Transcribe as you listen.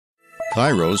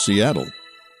Cairo, Seattle.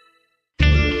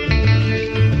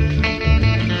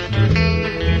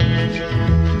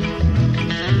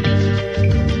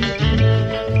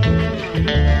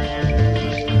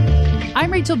 I'm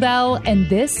Rachel Bell, and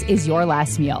this is Your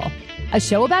Last Meal, a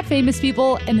show about famous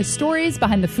people and the stories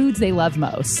behind the foods they love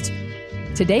most.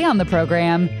 Today on the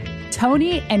program,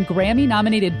 Tony and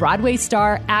Grammy-nominated Broadway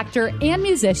star, actor, and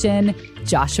musician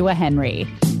Joshua Henry.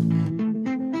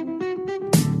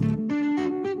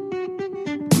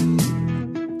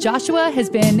 Joshua has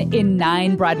been in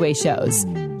 9 Broadway shows.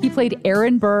 He played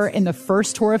Aaron Burr in the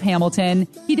first tour of Hamilton.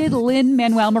 He did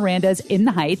Lin-Manuel Miranda's In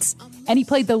the Heights. And he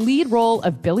played the lead role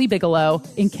of Billy Bigelow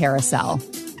in Carousel.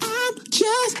 I'm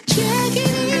just checking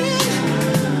in.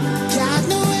 Got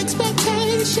no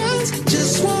expectations.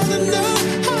 Just wanna know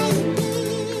how you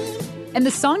been. And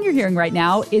the song you're hearing right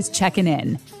now is Checkin'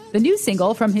 In, the new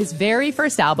single from his very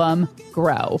first album,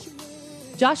 Grow.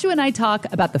 Joshua and I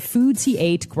talk about the foods he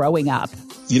ate growing up.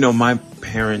 You know, my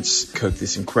parents cooked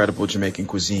this incredible Jamaican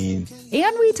cuisine.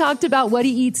 And we talked about what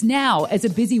he eats now as a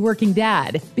busy working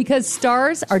dad. Because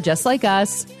stars are just like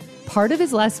us. Part of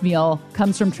his last meal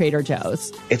comes from Trader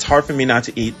Joe's. It's hard for me not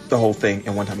to eat the whole thing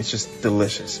at one time. It's just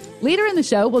delicious. Later in the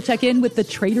show, we'll check in with the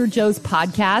Trader Joe's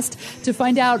podcast to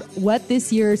find out what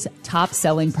this year's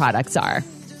top-selling products are.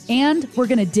 And we're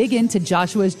going to dig into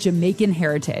Joshua's Jamaican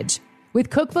heritage with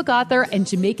cookbook author and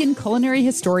Jamaican culinary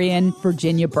historian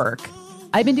Virginia Burke.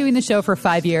 I've been doing the show for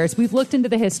 5 years. We've looked into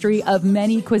the history of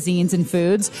many cuisines and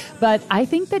foods, but I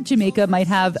think that Jamaica might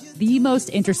have the most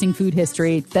interesting food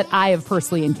history that I have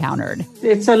personally encountered.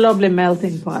 It's a lovely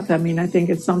melting pot. I mean, I think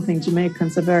it's something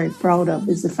Jamaicans are very proud of,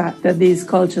 is the fact that these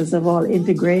cultures have all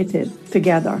integrated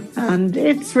together. And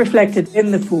it's reflected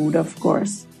in the food, of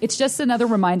course. It's just another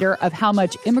reminder of how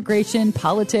much immigration,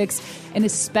 politics, and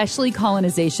especially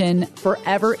colonization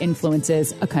forever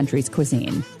influences a country's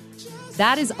cuisine.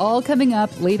 That is all coming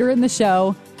up later in the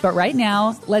show. But right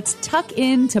now, let's tuck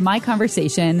into my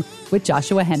conversation with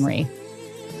Joshua Henry.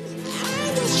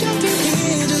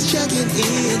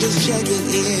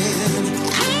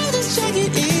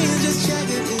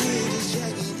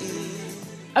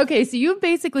 Okay, so you've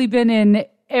basically been in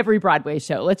every Broadway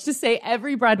show. Let's just say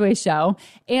every Broadway show.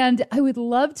 And I would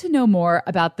love to know more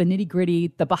about the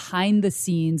nitty-gritty, the behind the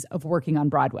scenes of working on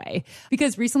Broadway.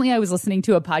 Because recently I was listening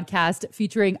to a podcast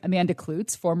featuring Amanda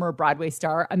Kloots, former Broadway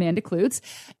star Amanda Kloots,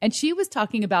 and she was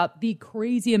talking about the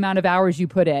crazy amount of hours you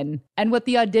put in and what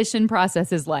the audition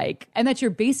process is like, and that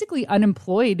you're basically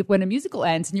unemployed when a musical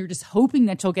ends and you're just hoping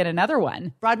that you'll get another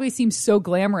one. Broadway seems so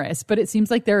glamorous, but it seems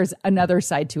like there's another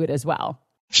side to it as well.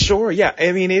 Sure, yeah.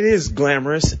 I mean, it is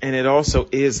glamorous, and it also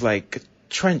is like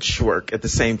trench work at the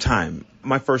same time.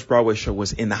 My first Broadway show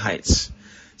was In the Heights.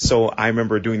 So I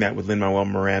remember doing that with Lin-Manuel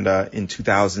Miranda in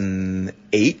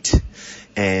 2008.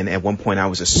 And at one point I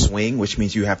was a swing, which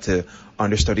means you have to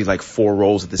understudy like 4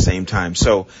 roles at the same time.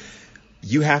 So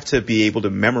you have to be able to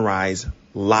memorize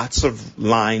lots of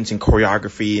lines and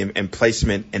choreography and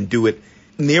placement and do it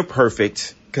near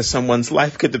perfect, because someone's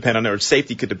life could depend on it or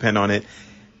safety could depend on it,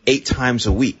 8 times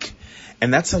a week.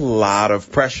 And that's a lot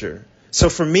of pressure. So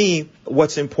for me,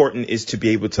 what's important is to be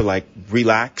able to like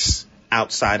relax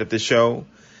outside of the show,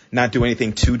 not do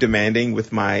anything too demanding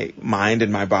with my mind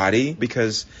and my body,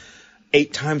 because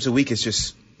 8 times a week is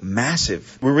just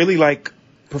massive. We're really like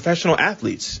professional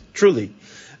athletes, truly.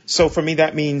 So for me,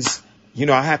 that means, you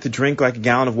know, I have to drink like a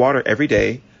gallon of water every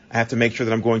day. I have to make sure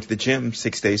that I'm going to the gym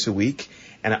 6 days a week.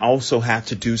 And I also have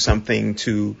to do something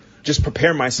to just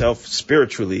prepare myself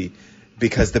spiritually,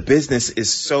 because the business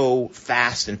is so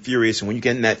fast and furious. And when you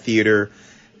get in that theater,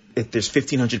 if there's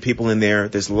 1,500 people in there,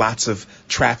 there's lots of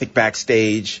traffic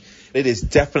backstage. It is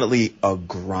definitely a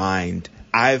grind.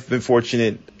 I've been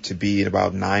fortunate to be in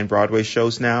about 9 Broadway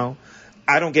shows now.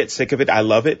 I don't get sick of it. I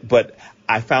love it. But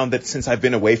I found that since I've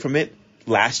been away from it,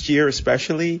 last year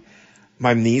especially,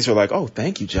 my knees are like, oh,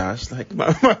 thank you, Josh. Like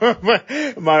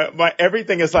my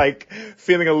everything is like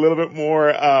feeling a little bit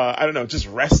more, I don't know, just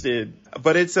rested.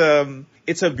 But it's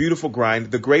a beautiful grind.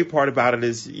 The great part about it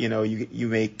is, you know, you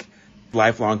make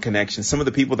lifelong connections. Some of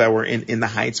the people that were in the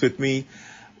Heights with me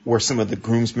were some of the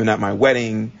groomsmen at my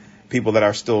wedding, people that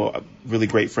are still really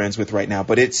great friends with right now.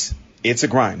 But it's a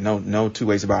grind. No 2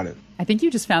 ways about it. I think you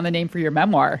just found the name for your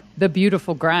memoir, The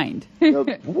Beautiful Grind.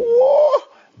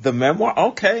 The memoir?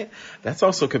 Okay. That's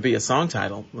also could be a song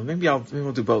title. Well, maybe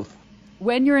we'll do both.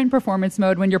 When you're in performance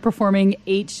mode, when you're performing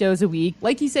 8 shows a week,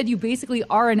 like you said, you basically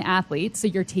are an athlete, so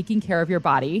you're taking care of your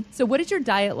body. So what is your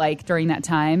diet like during that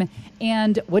time?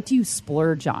 And what do you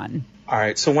splurge on? All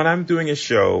right. So when I'm doing a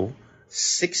show,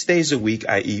 6 days a week,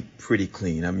 I eat pretty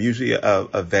clean. I'm usually a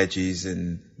veggies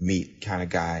and meat kind of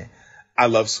guy. I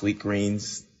love sweet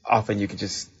greens. Often you can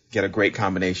just get a great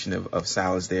combination of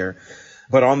salads there.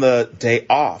 But on the day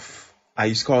off, I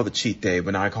used to call it the cheat day,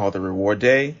 but now I call it the reward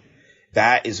day.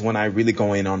 That is when I really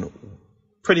go in on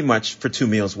pretty much for 2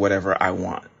 meals, whatever I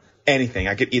want. Anything.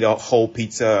 I could eat a whole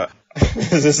pizza.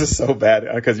 This is so bad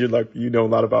because you're like, you know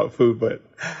a lot about food, but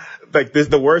like this,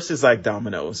 the worst is like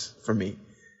Domino's for me.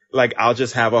 Like I'll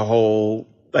just have a whole,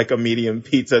 like a medium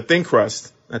pizza, thin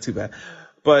crust, not too bad.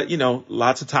 But, you know,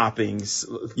 lots of toppings.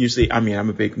 Usually, I mean, I'm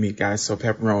a big meat guy, so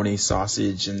pepperoni,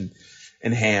 sausage, and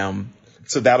ham.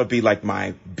 So that'll be like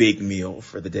my big meal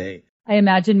for the day. I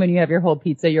imagine when you have your whole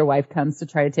pizza, your wife comes to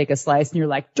try to take a slice and you're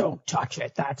like, don't touch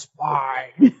it. That's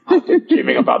mine. I've been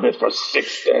dreaming about this for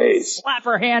 6 days. Slap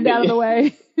her hand out of the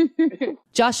way.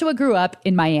 Joshua grew up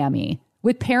in Miami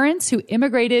with parents who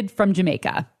immigrated from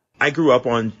Jamaica. I grew up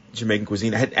on Jamaican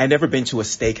cuisine. I'd never been to a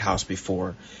steakhouse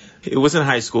before. It was in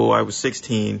high school. I was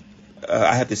 16.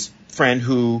 I had this friend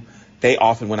who they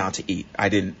often went out to eat. I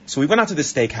didn't. So we went out to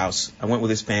this steakhouse. I went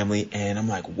with his family, and I'm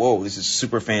like, whoa, this is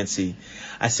super fancy.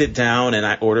 I sit down, and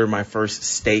I order my first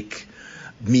steak,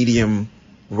 medium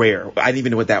rare. I didn't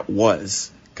even know what that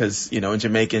was because, you know, in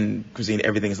Jamaican cuisine,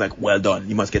 everything is like, well done.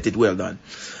 You must get it well done.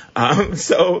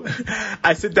 So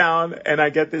I sit down, and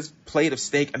I get this plate of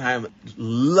steak, and I'm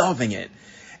loving it.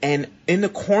 And in the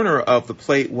corner of the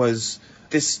plate was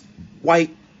this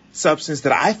white substance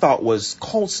that I thought was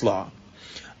coleslaw.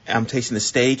 I'm tasting the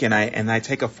steak, and I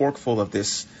take a forkful of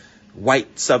this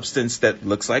white substance that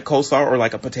looks like coleslaw or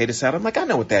like a potato salad. I'm like, I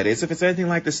know what that is. If it's anything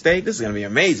like the steak, this is going to be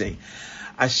amazing.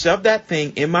 I shove that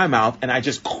thing in my mouth, and I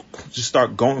just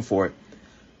start going for it.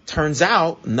 Turns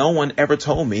out no one ever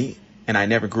told me, and I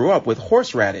never grew up with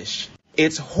horseradish.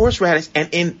 It's horseradish, and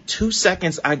in 2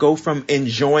 seconds, I go from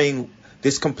enjoying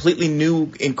this completely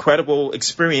new, incredible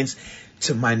experience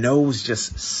to my nose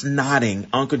just snotting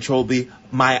uncontrollably.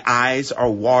 My eyes are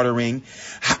watering.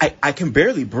 I can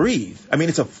barely breathe. I mean,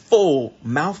 it's a full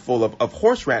mouthful of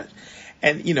horseradish.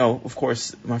 And, you know, of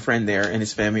course, my friend there and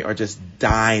his family are just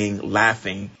dying,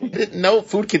 laughing. I didn't know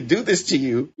food could do this to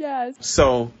you. Yes.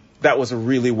 So that was a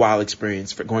really wild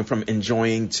experience for going from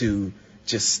enjoying to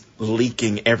just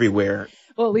leaking everywhere.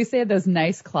 Well, at least they had those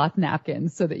nice cloth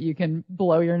napkins so that you can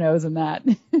blow your nose in that.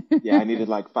 Yeah, I needed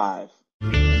like 5.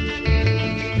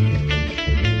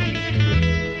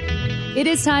 It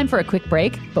is time for a quick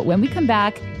break, but when we come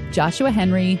back, Joshua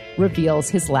Henry reveals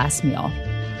his last meal.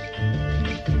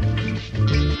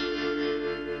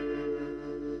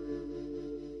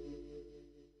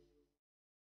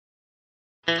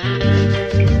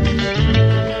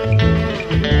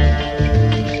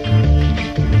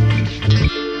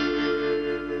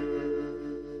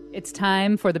 It's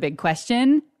time for the big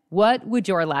question. What would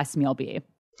your last meal be?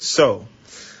 So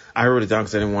I wrote it down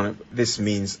because I didn't want to. This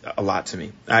means a lot to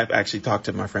me. I've actually talked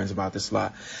to my friends about this a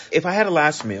lot. If I had a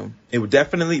last meal, it would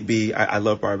definitely be, I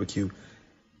love barbecue,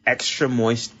 extra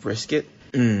moist brisket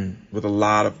with a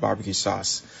lot of barbecue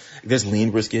sauce. There's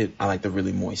lean brisket. I like the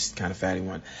really moist, kind of fatty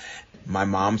one. My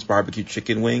mom's barbecue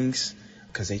chicken wings,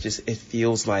 because it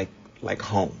feels like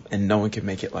home, and no one can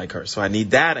make it like her. So I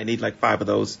need that. I need like 5 of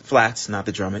those flats, not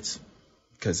the drummets,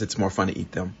 because it's more fun to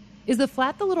eat them. Is the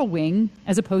flat the little wing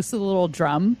as opposed to the little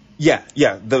drum? Yeah.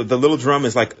 The little drum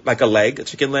is like a leg, a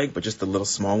chicken leg, but just a little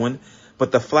small one.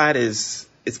 But the flat it's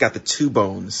got the 2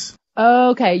 bones.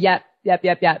 Okay.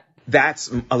 Yep.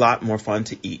 That's a lot more fun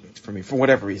to eat for me for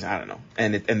whatever reason. I don't know.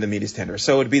 And the meat is tender.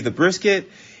 So it'd be the brisket.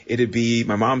 It'd be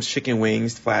my mom's chicken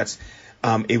wings, flats.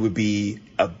 It would be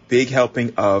a big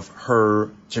helping of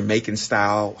her Jamaican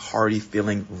style, hearty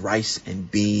feeling rice and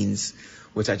beans,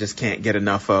 which I just can't get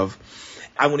enough of.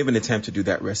 I won't even attempt to do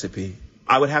that recipe.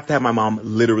 I would have to have my mom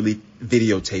literally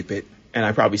videotape it, and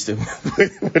I probably still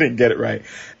wouldn't get it right.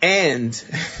 And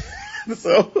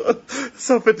so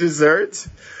for dessert,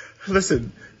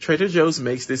 listen, Trader Joe's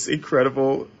makes this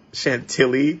incredible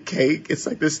chantilly cake. It's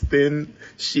like this thin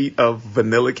sheet of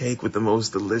vanilla cake with the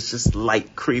most delicious,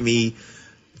 light, creamy,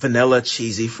 vanilla,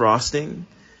 cheesy frosting.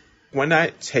 When I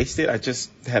tasted it, I just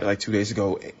had it like 2 days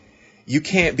ago. You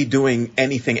can't be doing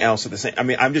anything else at the same. I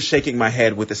mean, I'm just shaking my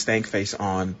head with the stank face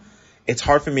on. It's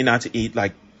hard for me not to eat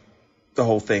like the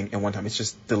whole thing at one time. It's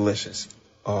just delicious.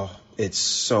 Oh, it's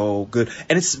so good.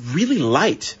 And it's really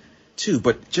light too,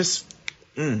 but just,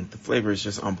 the flavor is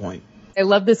just on point. I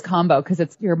love this combo because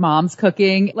it's your mom's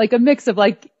cooking, like a mix of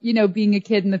like, you know, being a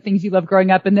kid and the things you love growing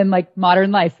up, and then like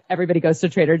modern life. Everybody goes to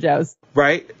Trader Joe's.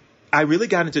 Right. I really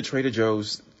got into Trader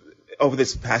Joe's over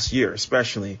this past year,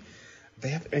 especially. They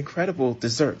have incredible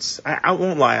desserts. I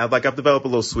won't lie. I've developed a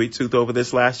little sweet tooth over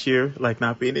this last year, like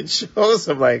not being in shows.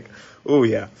 I'm like, oh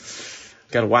yeah,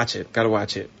 gotta watch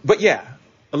it. But yeah,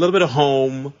 a little bit of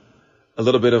home, a a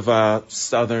little bit of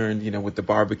Southern, with the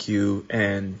barbecue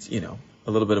and, a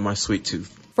little bit of my sweet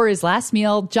tooth. For his last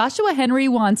meal, Joshua Henry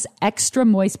wants extra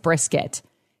moist brisket,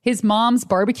 his mom's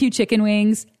barbecue chicken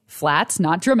wings, flats,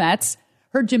 not drumettes,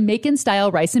 her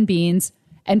Jamaican-style rice and beans,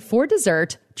 and for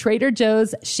dessert, Trader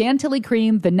Joe's Chantilly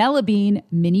cream vanilla bean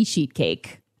mini sheet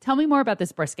cake. Tell me more about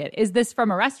this brisket. Is this from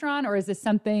a restaurant or is this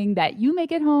something that you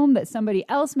make at home that somebody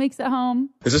else makes at home?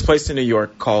 There's this place in New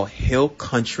York called Hill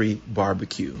Country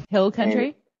Barbecue. Hill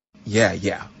Country?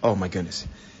 Yeah. Oh, my goodness.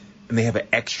 And they have an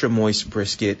extra moist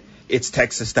brisket. It's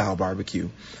Texas-style barbecue,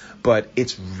 but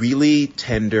it's really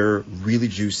tender, really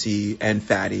juicy, and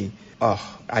fatty.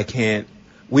 Oh, I can't.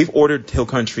 We've ordered Hill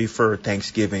Country for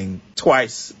Thanksgiving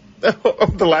twice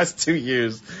over the last 2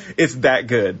 years. It's that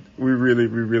good. We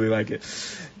really like it.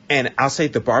 And I'll say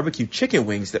the barbecue chicken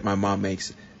wings that my mom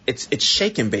makes, it's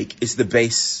shake and bake is the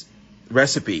base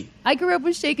recipe. I grew up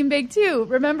with shake and bake too.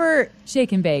 Remember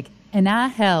shake and bake? And I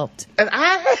helped. And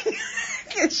I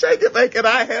shake and bake and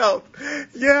I helped.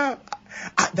 Yeah.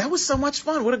 That was so much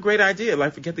fun. What a great idea.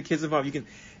 Like, get the kids involved.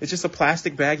 It's just a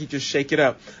plastic bag. You just shake it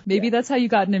up. Maybe that's how you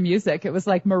got into music. It was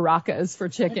like maracas for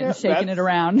chicken, shaking it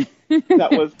around.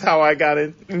 That was how I got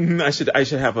in. I should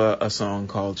have a song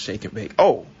called Shake and Bake.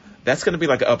 Oh, that's going to be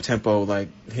like an up-tempo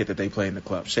hit that they play in the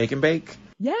club. Shake and Bake.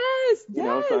 Yes. I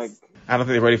don't think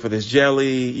they're ready for this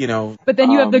jelly, But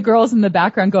then you have the girls in the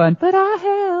background going, but I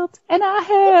helped, and I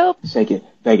helped. Shake it,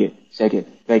 bake it, shake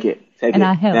it, bake it, take and it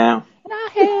I helped, now. And I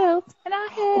helped, and I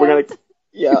helped. We're gonna,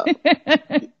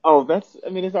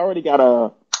 it's already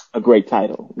got a great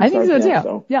title. I think so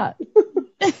too. Yeah.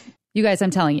 You guys,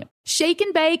 I'm telling you, Shake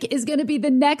and Bake is going to be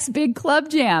the next big club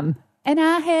jam. And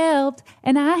I helped,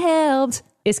 and I helped.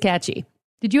 It's catchy.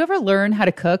 Did you ever learn how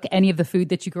to cook any of the food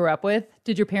that you grew up with?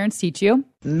 Did your parents teach you?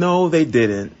 No, they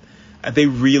didn't. They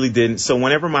really didn't. So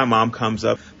whenever my mom comes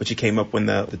up, but she came up when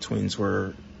the twins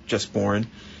were just born,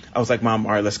 I was like, Mom,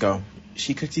 all right, let's go.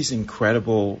 She cooks these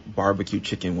incredible barbecue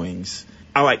chicken wings.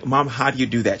 I'm like, Mom, how do you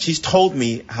do that? She's told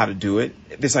me how to do it.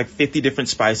 There's like 50 different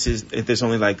spices. There's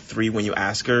only like 3 when you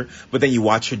ask her, but then you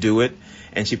watch her do it.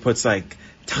 And she puts like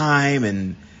thyme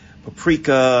and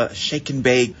paprika, shake and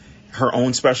bake, her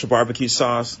own special barbecue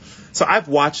sauce. So I've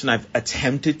watched and I've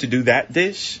attempted to do that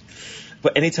dish.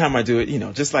 But anytime I do it,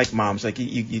 just like Mom's, like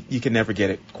you can never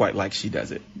get it quite like she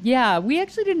does it. Yeah, we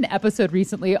actually did an episode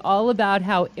recently all about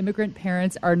how immigrant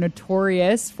parents are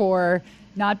notorious for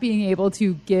not being able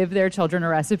to give their children a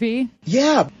recipe.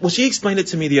 Yeah. Well, she explained it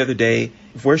to me the other day.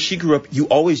 Where she grew up, you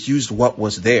always used what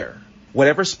was there.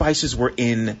 Whatever spices were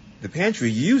in the pantry,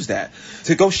 you used that.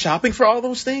 To go shopping for all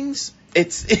those things,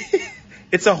 it's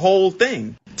it's a whole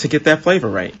thing to get that flavor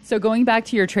right. So going back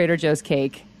to your Trader Joe's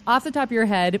cake, off the top of your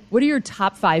head, what are your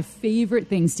top 5 favorite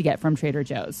things to get from Trader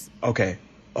Joe's? Okay.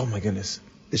 Oh, my goodness.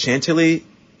 The Chantilly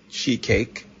sheet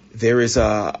cake. There is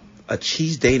a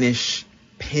cheese Danish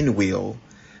pinwheel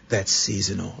that's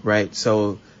seasonal, right?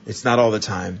 So it's not all the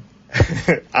time.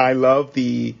 I love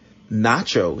the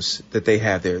nachos that they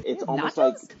have there. It's almost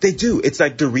Nachos? like They do. It's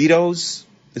like Doritos.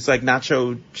 It's like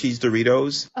nacho cheese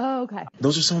Doritos. Oh, okay.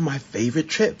 Those are some of my favorite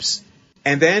trips.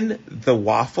 And then the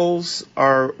waffles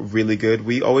are really good.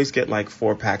 We always get like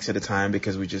 4 packs at a time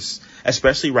because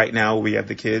especially right now we have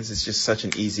the kids, it's just such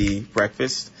an easy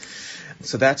breakfast.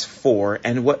 So that's 4.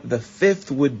 And what the 5th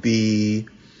would be,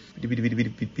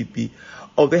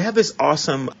 they have this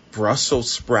awesome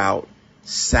Brussels sprout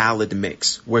salad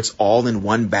mix where it's all in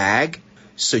one bag.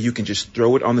 So you can just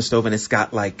throw it on the stove and it's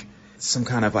got like some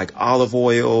kind of like olive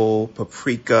oil,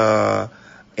 paprika,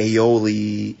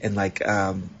 aioli, and like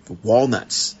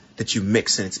walnuts that you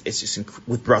mix, and it's just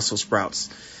with Brussels sprouts,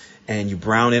 and you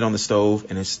brown it on the stove,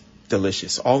 and it's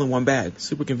delicious, all in one bag.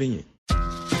 Super convenient.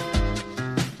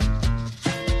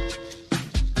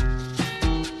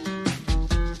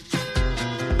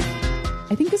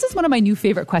 I think this is one of my new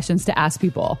favorite questions to ask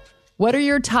people. What are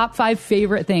your top 5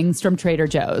 favorite things from Trader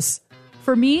Joe's?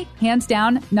 For me, hands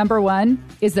down, number 1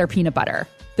 is their peanut butter.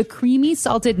 The creamy,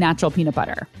 salted, natural peanut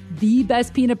butter. The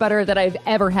best peanut butter that I've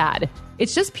ever had.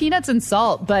 It's just peanuts and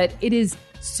salt, but it is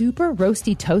super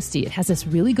roasty toasty. It has this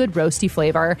really good roasty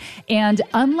flavor. And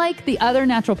unlike the other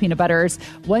natural peanut butters,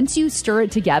 once you stir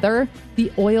it together,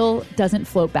 the oil doesn't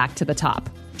float back to the top.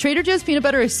 Trader Joe's peanut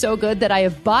butter is so good that I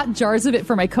have bought jars of it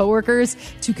for my coworkers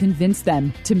to convince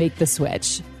them to make the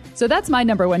switch. So that's my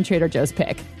number 1 Trader Joe's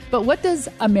pick. But what does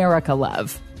America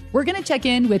love? We're going to check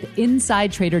in with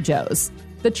Inside Trader Joe's,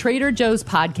 the Trader Joe's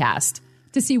podcast,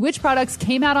 to see which products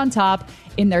came out on top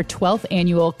in their 12th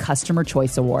annual Customer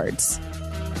Choice Awards.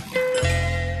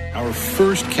 Our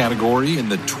first category in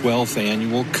the 12th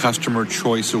annual Customer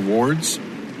Choice Awards,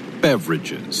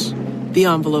 beverages. The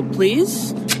envelope,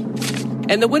 please.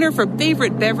 And the winner for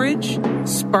favorite beverage,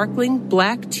 sparkling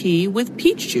black tea with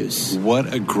peach juice.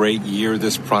 What a great year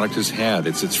this product has had.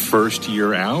 It's its first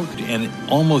year out and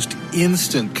almost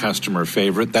instant customer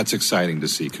favorite. That's exciting to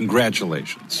see.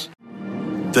 Congratulations.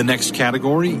 The next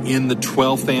category in the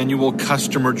 12th Annual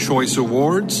Customer Choice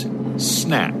Awards,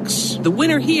 snacks. The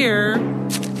winner here,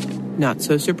 not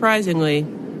so surprisingly,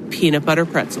 peanut butter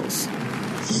pretzels.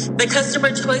 The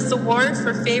Customer Choice Award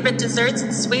for favorite desserts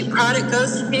and sweet product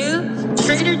goes to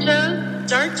Trader Joe's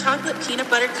Dark Chocolate Peanut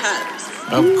Butter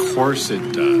Cups. Of course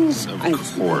it does.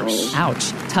 Of course. Ouch.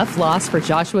 Tough loss for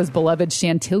Joshua's beloved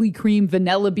Chantilly Cream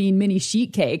Vanilla Bean Mini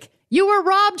Sheet Cake. You were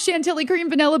robbed, Chantilly Cream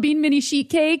Vanilla Bean Mini Sheet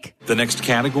Cake. The next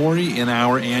category in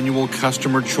our annual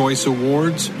Customer Choice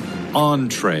Awards,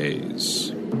 entrees.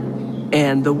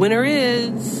 And the winner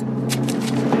is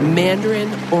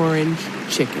Mandarin Orange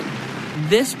Chicken.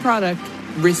 This product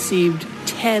received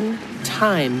 10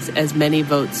 times as many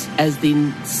votes as the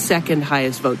second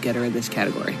highest vote getter in this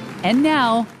category. And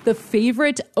now, the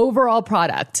favorite overall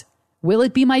product. Will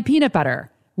it be my peanut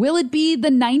butter? Will it be the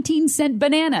 19-cent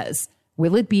bananas?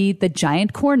 Will it be the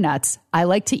giant corn nuts I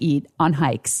like to eat on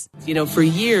hikes? You know, for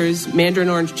years, Mandarin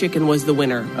Orange Chicken was the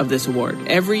winner of this award.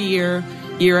 Every year,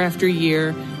 year after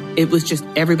year, it was just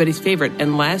everybody's favorite.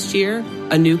 And last year,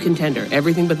 a new contender.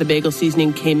 Everything But the Bagel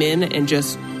Seasoning came in and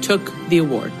just took the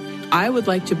award. I would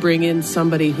like to bring in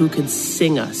somebody who could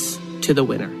sing us to the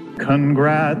winner.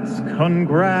 Congrats,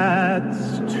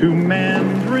 congrats to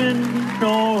Mandarin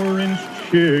Orange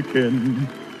Chicken.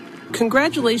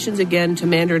 Congratulations again to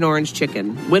Mandarin Orange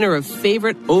Chicken, winner of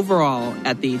favorite overall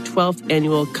at the 12th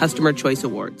Annual Customer Choice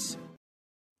Awards.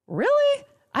 Really?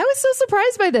 I was so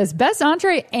surprised by this. Best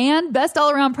entree and best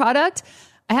all-around product.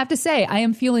 I have to say, I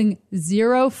am feeling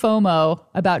zero FOMO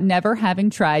about never having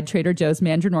tried Trader Joe's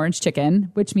Mandarin Orange Chicken,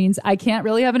 which means I can't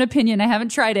really have an opinion. I haven't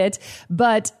tried it,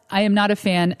 but I am not a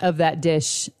fan of that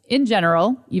dish in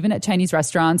general, even at Chinese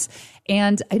restaurants.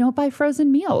 And I don't buy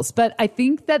frozen meals, but I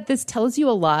think that this tells you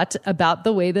a lot about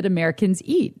the way that Americans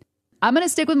eat. I'm going to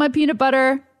stick with my peanut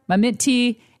butter, my mint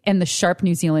tea, and the sharp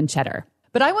New Zealand cheddar.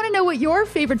 But I want to know what your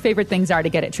favorite things are to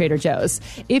get at Trader Joe's.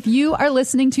 If you are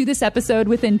listening to this episode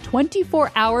within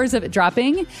 24 hours of it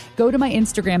dropping, go to my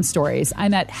Instagram stories.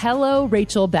 I'm at Hello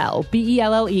Rachel Belle,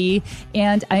 Belle,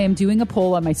 and I am doing a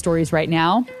poll on my stories right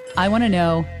now. I want to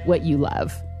know what you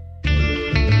love.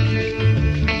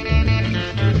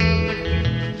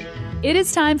 It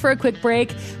is time for a quick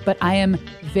break, but I am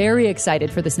very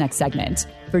excited for this next segment.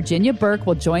 Virginia Burke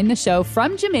will join the show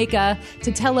from Jamaica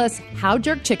to tell us how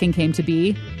jerk chicken came to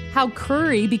be, how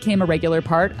curry became a regular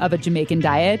part of a Jamaican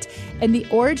diet, and the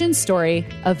origin story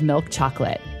of milk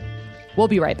chocolate. We'll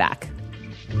be right back.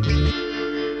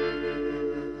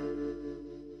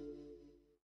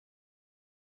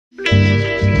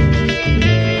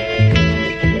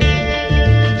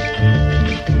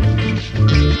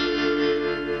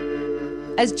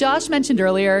 As Josh mentioned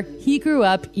earlier, he grew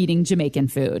up eating Jamaican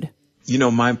food. You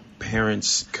know, my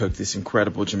parents cooked this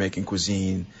incredible Jamaican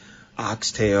cuisine,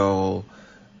 oxtail,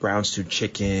 brown stewed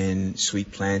chicken,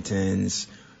 sweet plantains,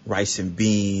 rice and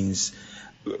beans,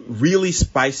 really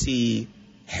spicy,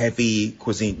 heavy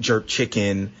cuisine, jerk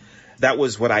chicken. That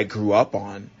was what I grew up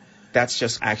on. That's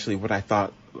just actually what I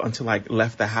thought until I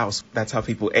left the house. That's how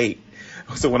people ate.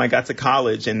 So when I got to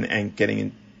college and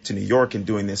getting into New York and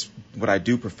doing this, what I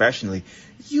do professionally,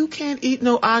 you can't eat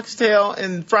no oxtail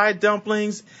and fried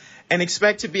dumplings and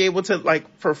expect to be able to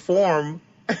perform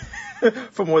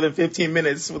for more than 15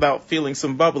 minutes without feeling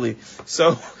some bubbly.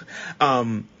 So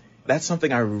that's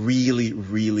something I really,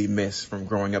 really miss from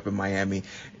growing up in Miami.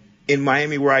 In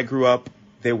Miami, where I grew up,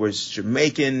 there was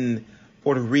Jamaican,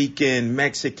 Puerto Rican,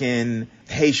 Mexican,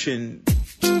 Haitian.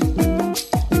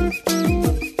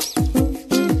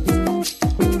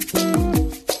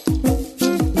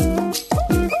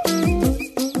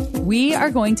 We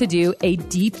are going to do a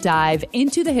deep dive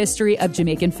into the history of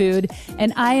Jamaican food,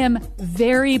 and I am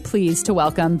very pleased to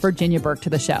welcome Virginia Burke to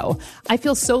the show. I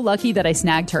feel so lucky that I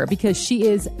snagged her because she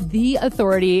is the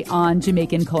authority on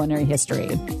Jamaican culinary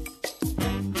history.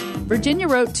 Virginia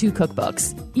wrote 2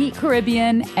 cookbooks, Eat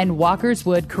Caribbean and Walker's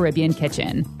Wood Caribbean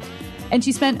Kitchen. And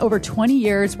she spent over 20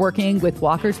 years working with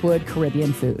Walker's Wood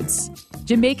Caribbean Foods.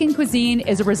 Jamaican cuisine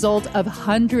is a result of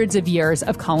hundreds of years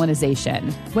of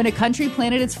colonization. When a country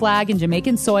planted its flag in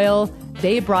Jamaican soil,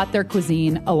 they brought their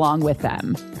cuisine along with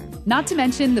them. Not to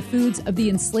mention the foods of the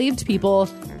enslaved people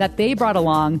that they brought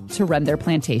along to run their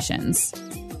plantations.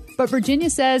 But Virginia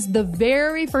says the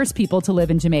very first people to live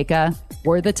in Jamaica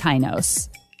were the Tainos.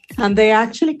 And they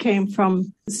actually came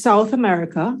from South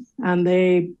America, and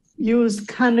they used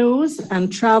canoes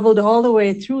and traveled all the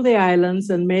way through the islands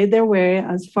and made their way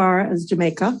as far as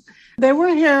Jamaica. They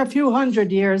were here a few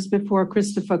hundred years before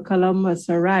Christopher Columbus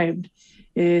arrived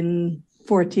in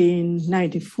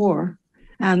 1494.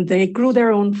 And they grew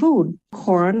their own food,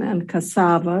 corn and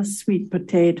cassava, sweet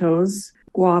potatoes,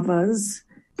 guavas.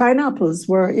 Pineapples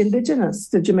were indigenous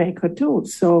to Jamaica too.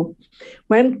 So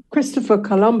when Christopher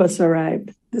Columbus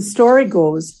arrived, the story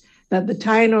goes that the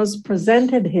Tainos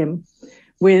presented him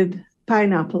with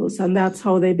pineapples, and that's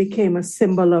how they became a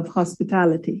symbol of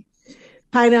hospitality.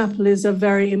 Pineapple is a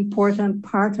very important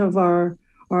part of our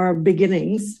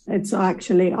beginnings. It's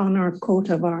actually on our coat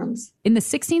of arms. In the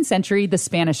 16th century, the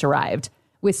Spanish arrived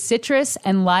with citrus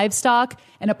and livestock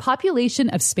and a population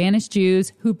of Spanish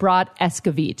Jews who brought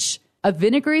escabeche, a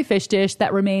vinegary fish dish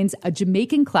that remains a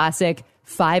Jamaican classic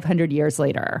 500 years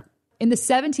later. In the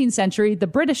 17th century, the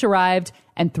British arrived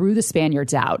and threw the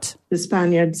Spaniards out. The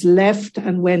Spaniards left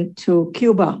and went to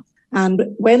Cuba. And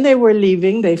when they were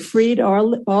leaving, they freed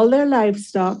all their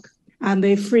livestock and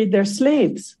they freed their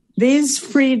slaves. These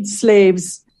freed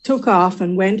slaves took off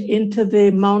and went into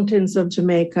the mountains of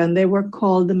Jamaica, and they were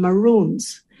called the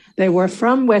Maroons. They were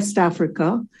from West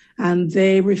Africa, and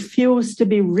they refused to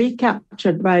be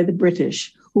recaptured by the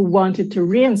British, who wanted to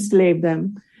re-enslave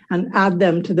them and add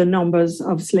them to the numbers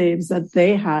of slaves that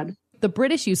they had. The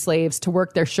British used slaves to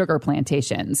work their sugar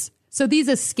plantations. So these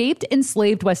escaped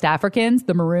enslaved West Africans,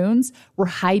 the Maroons, were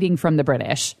hiding from the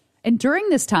British. And during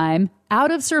this time, out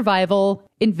of survival,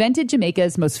 invented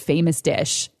Jamaica's most famous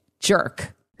dish,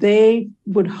 jerk. They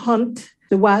would hunt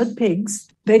the wild pigs.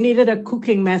 They needed a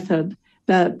cooking method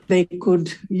that they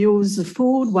could use the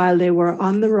food while they were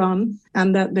on the run,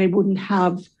 and that they wouldn't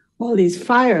have all these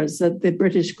fires that the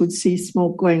British could see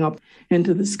smoke going up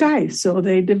into the sky. So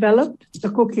they developed a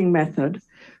cooking method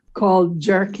called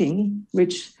jerking,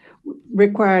 which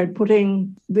required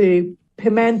putting the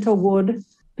pimento wood,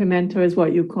 pimento is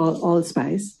what you call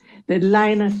allspice, they'd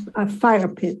line a fire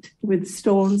pit with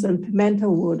stones and pimento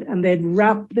wood, and they'd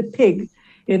wrap the pig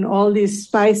in all these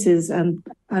spices and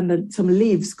some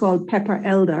leaves called pepper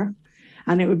elder,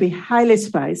 and it would be highly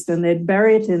spiced, and they'd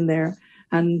bury it in there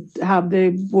and have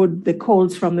the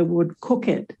coals from the wood cook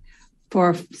it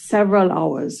for several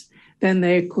hours. Then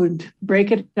they could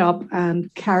break it up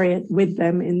and carry it with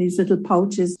them in these little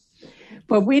pouches.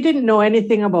 But we didn't know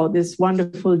anything about this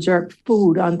wonderful jerk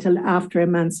food until after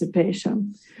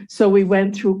emancipation. So we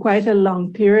went through quite a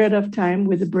long period of time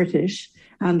with the British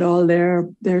and all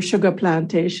their sugar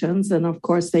plantations. And of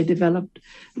course, they developed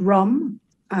rum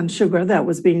and sugar that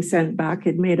was being sent back.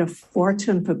 It made a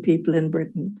fortune for people in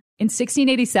Britain. In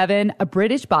 1687, a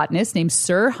British botanist named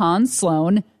Sir Hans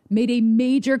Sloane made a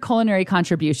major culinary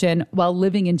contribution while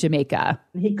living in Jamaica.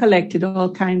 He collected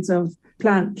all kinds of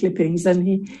plant clippings,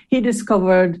 and he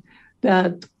discovered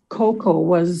that cocoa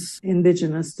was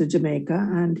indigenous to Jamaica,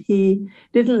 and he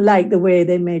didn't like the way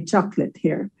they made chocolate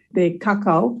here. The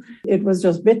cacao, it was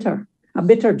just bitter, a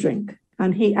bitter drink,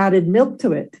 and he added milk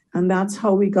to it, and that's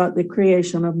how we got the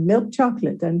creation of milk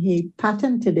chocolate, and he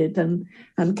patented it, and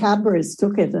Cadbury's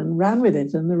took it and ran with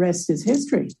it, and the rest is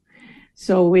history.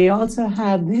 So we also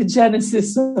had the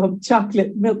genesis of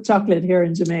milk chocolate here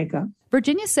in Jamaica.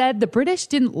 Virginia said the British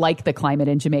didn't like the climate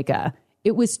in Jamaica.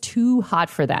 It was too hot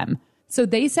for them. So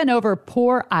they sent over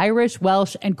poor Irish,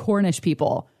 Welsh, and Cornish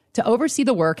people to oversee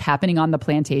the work happening on the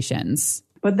plantations.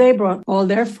 But they brought all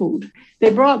their food. They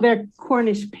brought their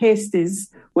Cornish pasties,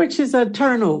 which is a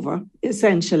turnover,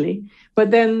 essentially.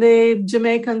 But then the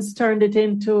Jamaicans turned it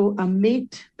into a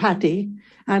meat patty,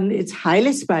 and it's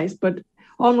highly spiced, but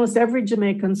almost every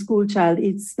Jamaican school child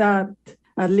eats that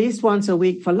at least once a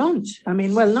week for lunch. I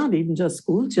mean, well, not even just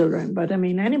school children, but I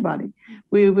mean, anybody.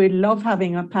 We love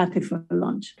having a patty for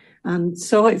lunch. And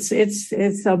so it's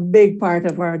a big part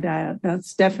of our diet.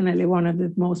 That's definitely one of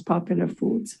the most popular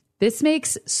foods. This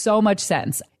makes so much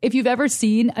sense. If you've ever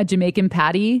seen a Jamaican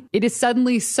patty, it is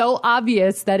suddenly so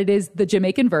obvious that it is the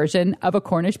Jamaican version of a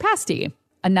Cornish pasty.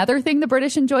 Another thing the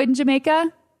British enjoyed in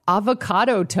Jamaica,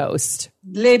 avocado toast.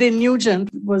 Lady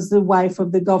Nugent was the wife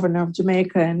of the governor of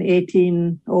Jamaica in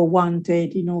 1801 to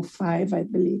 1805, I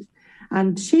believe.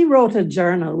 And she wrote a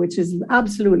journal, which is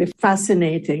absolutely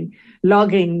fascinating,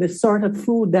 logging the sort of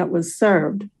food that was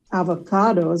served.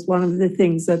 Avocado is one of the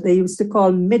things that they used to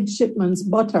call midshipman's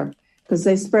butter because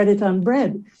they spread it on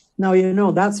bread. Now, you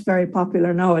know, that's very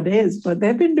popular nowadays, but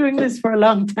they've been doing this for a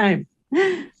long time.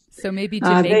 So maybe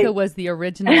Jamaica was the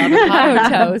original avocado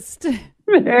toast.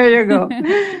 There you go.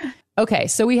 Okay,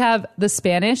 so we have the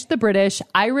Spanish, the British,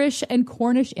 Irish, and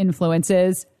Cornish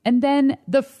influences. And then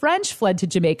the French fled to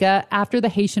Jamaica after the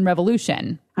Haitian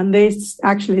Revolution. And they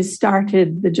actually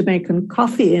started the Jamaican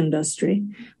coffee industry,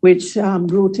 which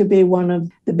grew to be one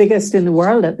of the biggest in the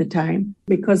world at the time,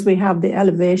 because we have the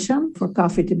elevation for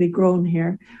coffee to be grown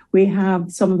here. We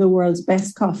have some of the world's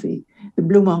best coffee, the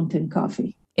Blue Mountain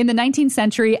coffee. In the 19th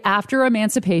century, after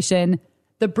emancipation,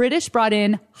 the British brought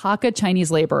in Hakka Chinese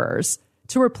laborers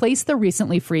to replace the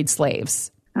recently freed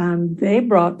slaves. And they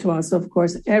brought to us, of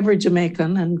course, every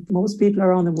Jamaican, and most people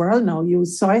around the world now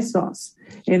use soy sauce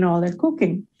in all their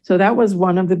cooking. So that was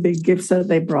one of the big gifts that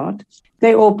they brought.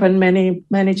 They opened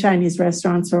many Chinese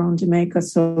restaurants around Jamaica,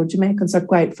 so Jamaicans are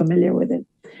quite familiar with it.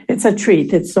 It's a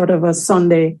treat. It's sort of a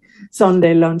Sunday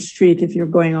lunch treat. If you're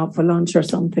going out for lunch or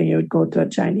something, you would go to a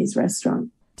Chinese restaurant.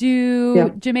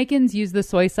 Do Jamaicans use the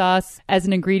soy sauce as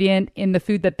an ingredient in the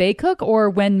food that they cook, or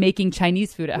when making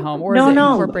Chinese food at home, or is it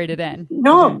incorporated in?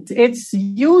 No, it's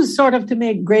used sort of to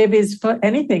make gravies for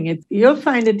anything. You'll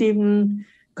find it even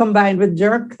combined with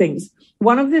jerk things.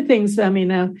 One of the things,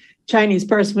 a Chinese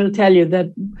person will tell you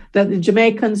that the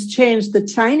Jamaicans changed the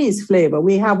Chinese flavor.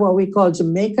 We have what we call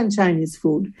Jamaican Chinese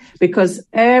food, because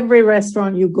every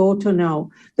restaurant you go to now,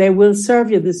 they will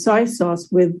serve you the soy sauce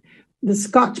with the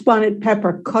Scotch bonnet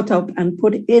pepper cut up and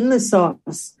put in the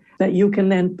sauce that you can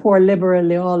then pour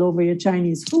liberally all over your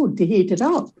Chinese food to heat it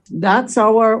up. That's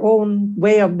our own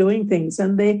way of doing things.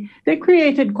 And they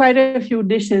created quite a few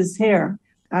dishes here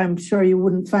I'm sure you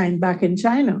wouldn't find back in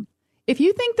China. If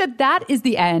you think that is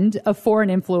the end of foreign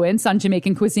influence on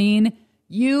Jamaican cuisine,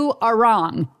 you are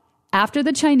wrong. After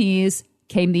the Chinese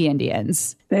came the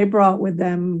Indians. They brought with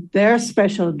them their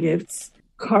special gifts.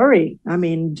 Curry.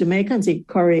 Jamaicans eat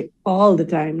curry all the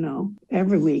time now,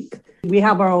 every week. We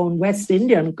have our own West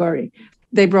Indian curry.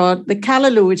 They brought the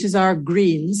callaloo, which is our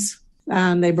greens,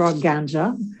 and they brought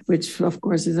ganja, which, of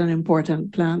course, is an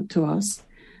important plant to us.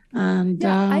 And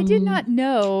I did not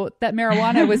know that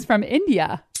marijuana was from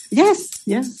India. Yes.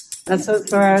 That's as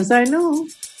far as I know.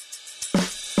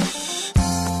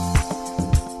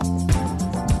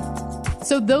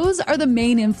 So those are the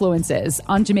main influences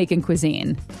on Jamaican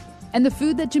cuisine. And the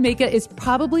food that Jamaica is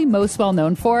probably most well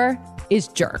known for is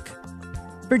jerk.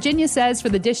 Virginia says for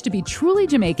the dish to be truly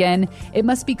Jamaican, it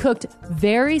must be cooked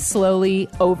very slowly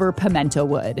over pimento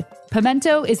wood.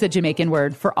 Pimento is the Jamaican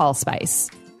word for allspice.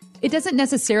 It doesn't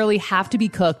necessarily have to be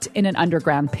cooked in an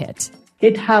underground pit.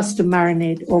 It has to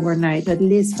marinate overnight, at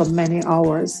least for many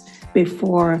hours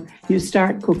before you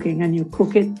start cooking, and you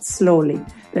cook it slowly.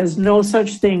 There's no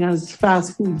such thing as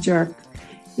fast food jerk.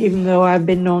 Even though I've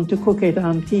been known to cook it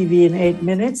on TV in 8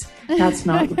 minutes, that's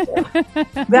not real.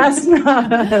 That's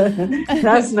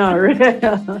not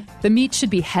real. The meat should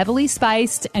be heavily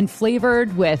spiced and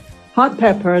flavored with hot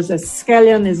peppers. A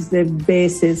scallion is the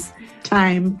basis.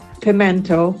 Thyme,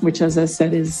 pimento, which, as I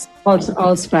said, is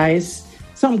allspice.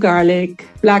 Some garlic,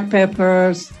 black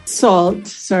peppers, salt,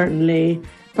 certainly.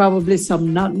 Probably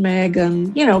some nutmeg,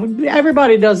 and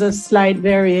everybody does a slight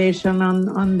variation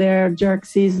on their jerk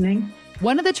seasoning.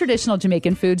 One of the traditional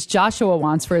Jamaican foods Joshua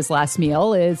wants for his last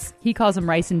meal is, he calls them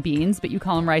rice and beans, but you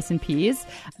call them rice and peas.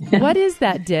 What is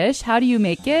that dish? How do you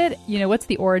make it? What's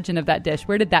the origin of that dish?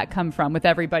 Where did that come from with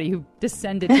everybody who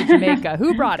descended to Jamaica?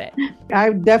 Who brought it? I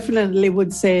definitely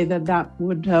would say that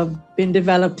would have been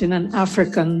developed in an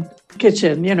African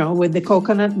kitchen, with the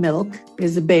coconut milk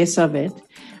is the base of it.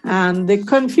 And the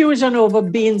confusion over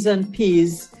beans and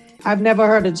peas, I've never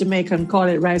heard a Jamaican call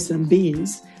it rice and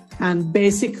beans. And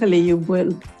basically, you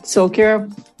will soak your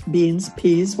beans,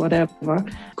 peas, whatever,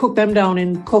 cook them down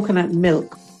in coconut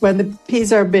milk. When the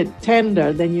peas are a bit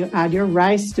tender, then you add your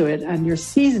rice to it and your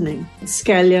seasoning,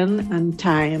 scallion and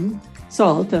thyme,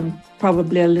 salt, and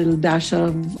probably a little dash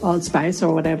of allspice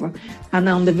or whatever. And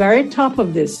on the very top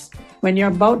of this, when you're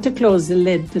about to close the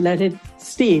lid to let it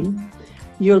steam,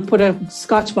 you'll put a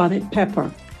Scotch bonnet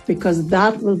pepper, because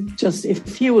that will just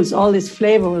infuse, all this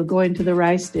flavor will go into the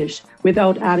rice dish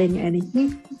without adding any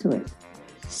heat to it.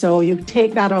 So you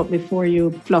take that out before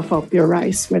you fluff up your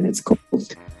rice when it's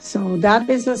cooked. So that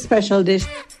is a special dish.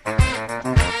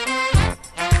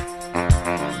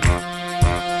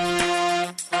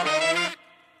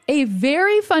 A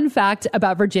very fun fact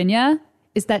about Virginia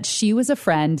is that she was a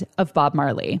friend of Bob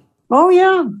Marley. Oh,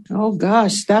 yeah. Oh,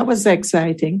 gosh, that was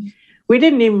exciting. We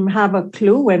didn't even have a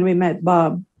clue when we met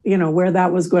Bob, where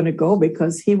that was going to go,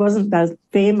 because he wasn't that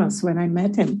famous when I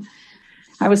met him.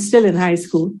 I was still in high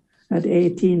school at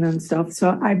 18 and stuff.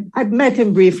 So I met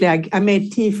him briefly. I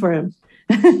made tea for him.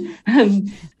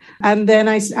 and then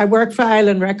I worked for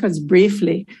Island Records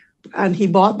briefly and he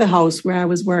bought the house where I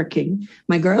was working.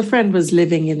 My girlfriend was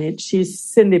living in it. She's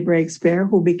Cindy Breakspeare,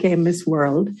 who became Miss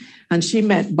World. And she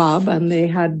met Bob, and they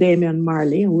had Damian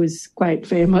Marley, who is quite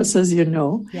famous, as you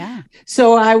know. Yeah.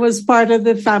 So I was part of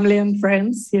the family and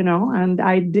friends, and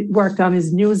I worked on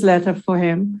his newsletter for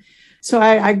him. So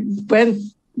I went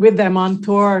with them on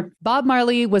tour. Bob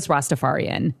Marley was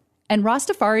Rastafarian, and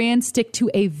Rastafarians stick to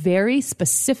a very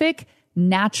specific,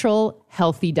 natural,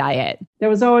 healthy diet. There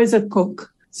was always a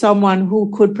cook, someone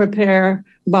who could prepare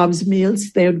Bob's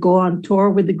meals. They would go on tour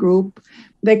with the group.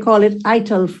 They call it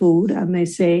vital food, and they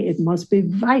say it must be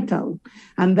vital.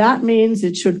 And that means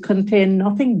it should contain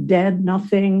nothing dead,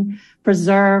 nothing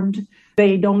preserved.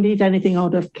 They don't eat anything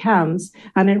out of cans.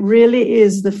 And it really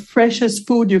is the freshest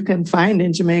food you can find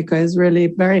in Jamaica. Is really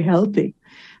very healthy.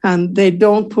 And they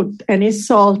don't put any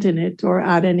salt in it or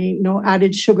add no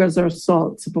added sugars or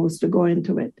salt supposed to go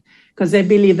into it, because they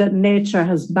believe that nature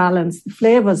has balanced the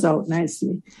flavors out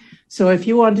nicely. So if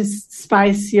you want to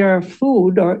spice your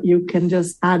food, or you can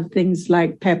just add things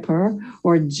like pepper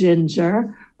or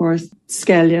ginger or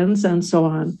scallions and so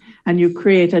on, and you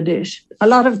create a dish. A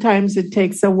lot of times it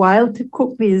takes a while to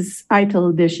cook these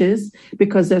ital dishes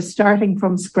because they're starting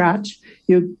from scratch.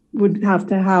 You would have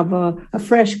to have a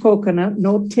fresh coconut,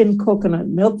 no tin coconut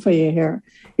milk for you here.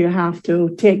 You have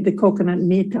to take the coconut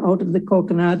meat out of the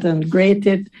coconut and grate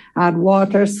it, add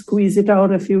water, squeeze it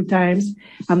out a few times.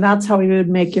 And that's how you would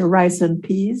make your rice and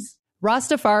peas.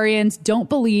 Rastafarians don't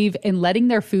believe in letting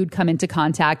their food come into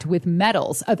contact with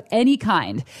metals of any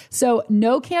kind. So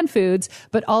no canned foods,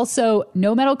 but also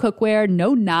no metal cookware,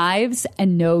 no knives,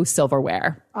 and no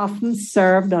silverware. Often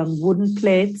served on wooden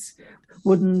plates,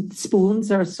 wooden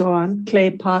spoons or so on,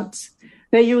 clay pots.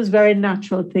 They use very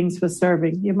natural things for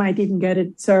serving. You might even get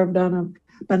it served on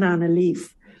a banana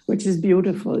leaf, which is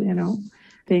beautiful,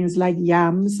 Things like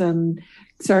yams and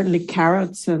certainly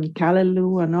carrots and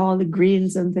callaloo and all the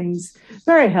greens and things.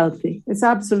 Very healthy. It's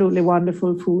absolutely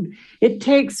wonderful food. It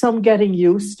takes some getting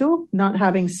used to, not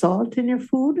having salt in your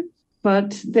food,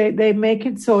 but they make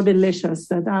it so delicious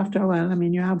that after a while,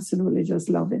 you absolutely just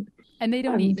love it. And they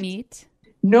don't eat meat?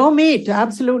 No meat,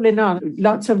 absolutely not.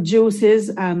 Lots of juices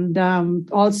and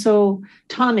also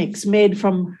tonics made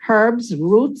from herbs,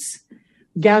 roots,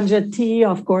 ganja tea.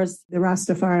 Of course, the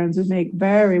Rastafarians would make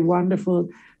very wonderful,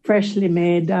 freshly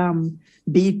made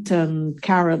beet and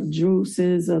carrot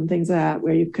juices and things like that,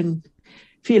 where you can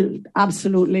feel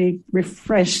absolutely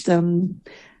refreshed and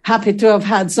happy to have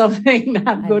had something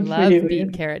that good for you. I love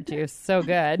beet carrot juice. So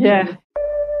good. Yeah.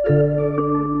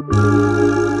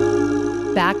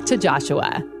 Back to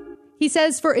Joshua. He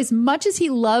says for as much as he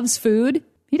loves food,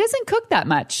 he doesn't cook that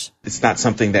much. It's not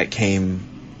something that came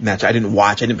natural. I didn't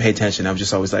watch. I didn't pay attention. I was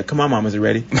just always like, come on, Mom, is it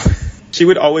ready? She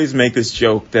would always make this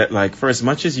joke that, like, for as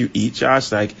much as you eat,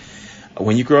 Josh, like,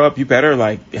 when you grow up, you better,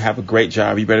 like, have a great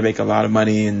job. You better make a lot of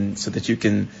money and so that you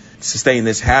can sustain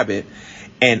this habit.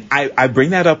 And I bring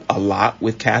that up a lot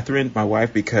with Catherine, my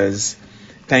wife, because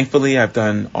thankfully I've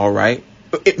done all right.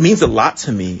 It means a lot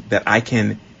to me that I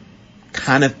can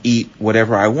kind of eat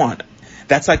whatever I want.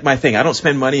 That's like my thing. I don't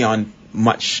spend money on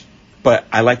much, but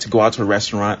I like to go out to a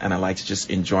restaurant and I like to just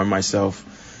enjoy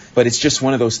myself. But it's just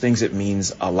one of those things that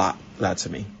means a lot to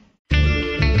me.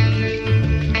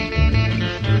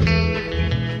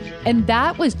 And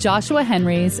that was Joshua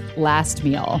Henry's last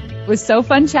meal. It was so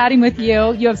fun chatting with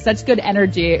you. You have such good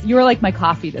energy. You were like my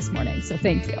coffee this morning, so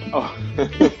thank you. Oh,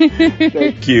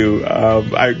 thank you.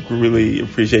 I really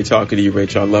appreciate talking to you,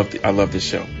 Rachel. I love this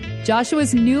show.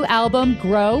 Joshua's new album,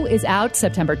 Grow, is out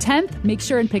September 10th. Make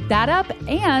sure and pick that up.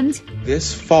 And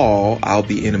this fall, I'll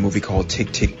be in a movie called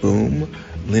Tick, Tick, Boom,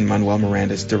 Lin-Manuel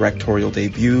Miranda's directorial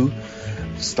debut,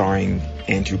 starring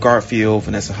Andrew Garfield,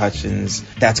 Vanessa Hudgens.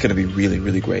 That's going to be really,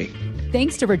 really great.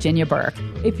 Thanks to Virginia Burke.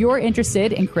 If you're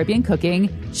interested in Caribbean cooking,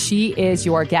 she is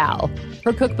your gal.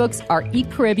 Her cookbooks are Eat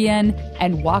Caribbean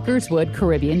and Walker's Wood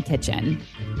Caribbean Kitchen.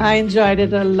 I enjoyed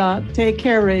it a lot. Take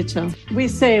care, Rachel. We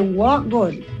say walk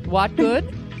good. Walk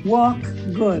good? Walk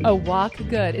good. Oh, walk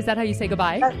good. Is that how you say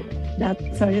goodbye?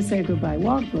 That's how you say goodbye.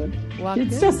 Walk good. Walk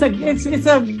it's good. Just it's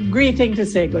a greeting to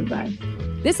say goodbye.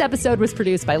 This episode was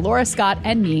produced by Laura Scott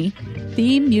and me.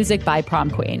 Theme music by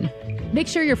Prom Queen. Make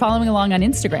sure you're following along on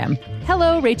Instagram.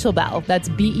 Hello, Rachel Bell. That's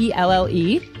Belle.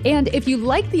 And if you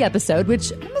liked the episode,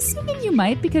 which I'm assuming you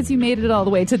might because you made it all the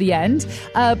way to the end,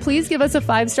 please give us a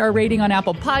 5-star rating on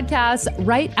Apple Podcasts.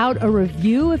 Write out a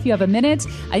review if you have a minute.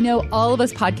 I know all of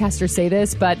us podcasters say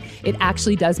this, but it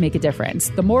actually does make a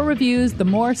difference. The more reviews, the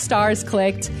more stars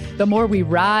clicked, the more we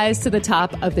rise to the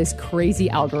top of this crazy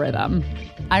algorithm.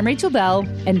 I'm Rachel Bell,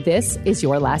 and this is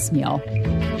Your Last Meal.